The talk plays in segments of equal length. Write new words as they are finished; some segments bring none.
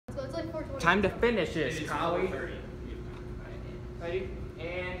Time to finish this, It is Collie. 4:30. Ready?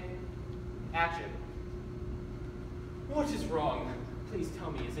 And action. What is wrong? Please tell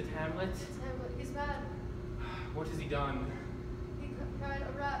me, is it Hamlet? It's Hamlet. He's mad. What has he done? He cried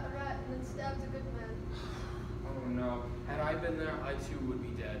a rat, and then stabbed a good man. Oh no. Had I been there, I too would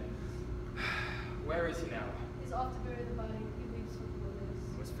be dead. Where is he now? He's off to bury the body. He leaves for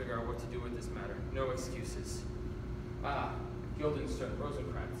Polonius. Let's figure out what to do with this matter. No excuses. Ah, Guildenstern,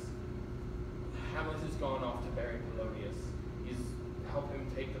 Rosencrantz. Hamlet has gone off to bury Polonius. He's helped him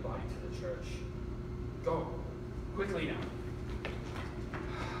take the body to the church. Go. Quickly now.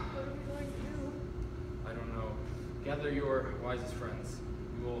 What are we going to do? I don't know. Gather your wisest friends.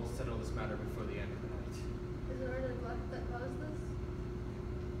 We will settle this matter before the end of the night. Is it our neglect that caused this?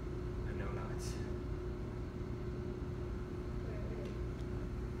 I know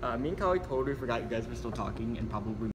not. Me and Collie totally forgot you guys were still talking and probably